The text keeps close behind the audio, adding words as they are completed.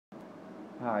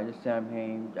Hi, this is Sam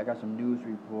Haines. I got some news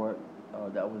report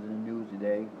that was in the news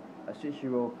today. A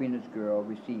 6-year-old Phoenix girl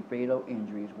received fatal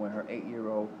injuries when her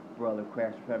 8-year-old brother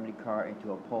crashed a family car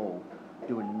into a pole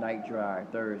during the night drive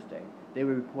Thursday. They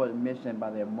were reported missing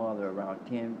by their mother around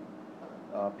 10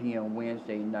 p.m.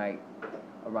 Wednesday night.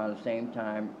 Around the same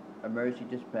time, emergency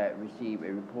dispatch received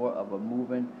a report of a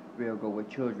moving vehicle with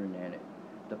children in it.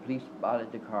 The police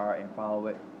spotted the car and followed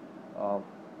it uh,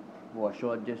 for a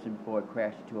short distance before it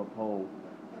crashed into a pole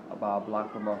about a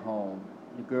block from her home.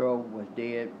 The girl was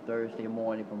dead Thursday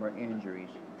morning from her injuries.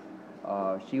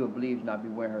 She was believed to not be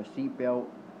wearing her seatbelt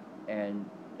and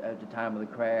at the time of the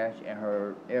crash, and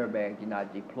her airbag did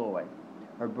not deploy.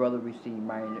 Her brother received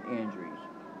minor injuries.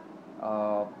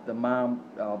 The mom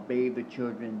bathed the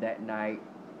children that night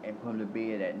and put them to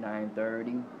bed at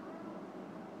 9:30.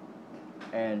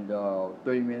 And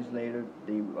 30 minutes later,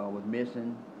 they was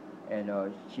missing, and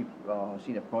she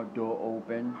seen the front door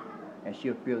open, and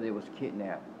she feel they was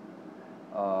kidnapped.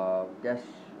 That's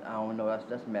I don't know.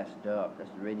 That's messed up. That's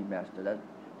really messed up.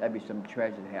 That'd be some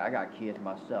tragedy. I got kids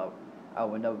myself. I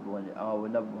would never want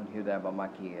to hear that about my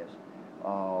kids.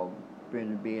 Uh, Been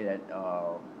in bed at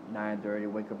 9:30,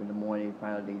 wake up in the morning,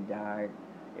 find out they died.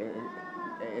 It,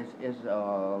 it, it's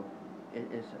a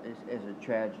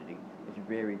tragedy. It's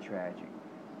very tragic.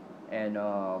 And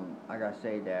I gotta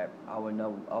say that I would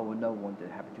never want that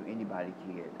to happen to anybody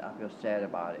kid. I feel sad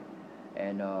about it,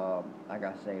 and I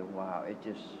gotta say, wow, it's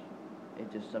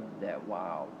just something that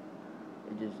wow,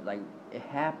 it just like it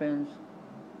happens,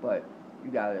 but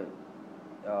you gotta,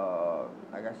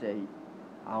 like I said,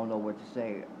 I don't know what to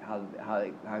say, how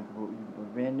you can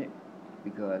prevent it,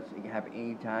 because it can happen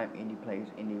anytime, any place,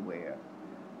 anywhere.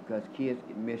 Because kids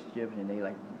get mischief and they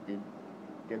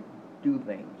do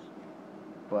things.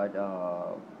 But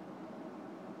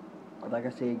like I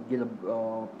said,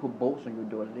 put bolts on your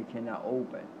door that they cannot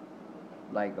open.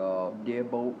 Like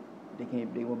deadbolt, they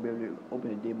won't be able to open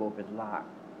the deadbolt if it's locked.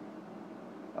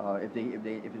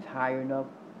 If it's high enough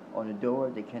on the door,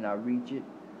 they cannot reach it.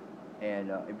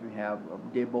 And if you have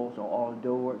deadbolts on all the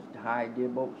doors, high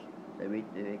deadbolts, they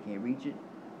can't reach it,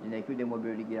 then they won't be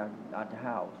able to get out the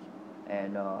house.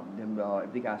 And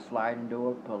if they got a sliding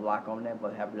door, put a lock on that,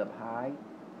 but have it up high.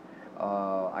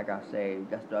 I gotta say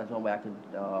that's the only way I can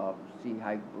see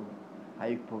how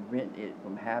you prevent it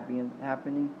from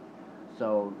happening.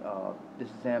 So this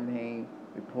is Sam Hain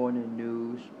reporting the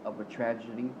news of a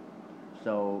tragedy.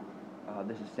 So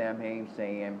this is Sam Hain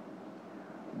saying,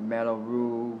 "Metal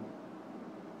rule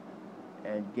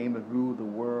and gamers rule the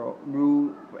world,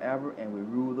 rule forever, and we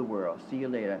rule the world." See you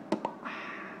later.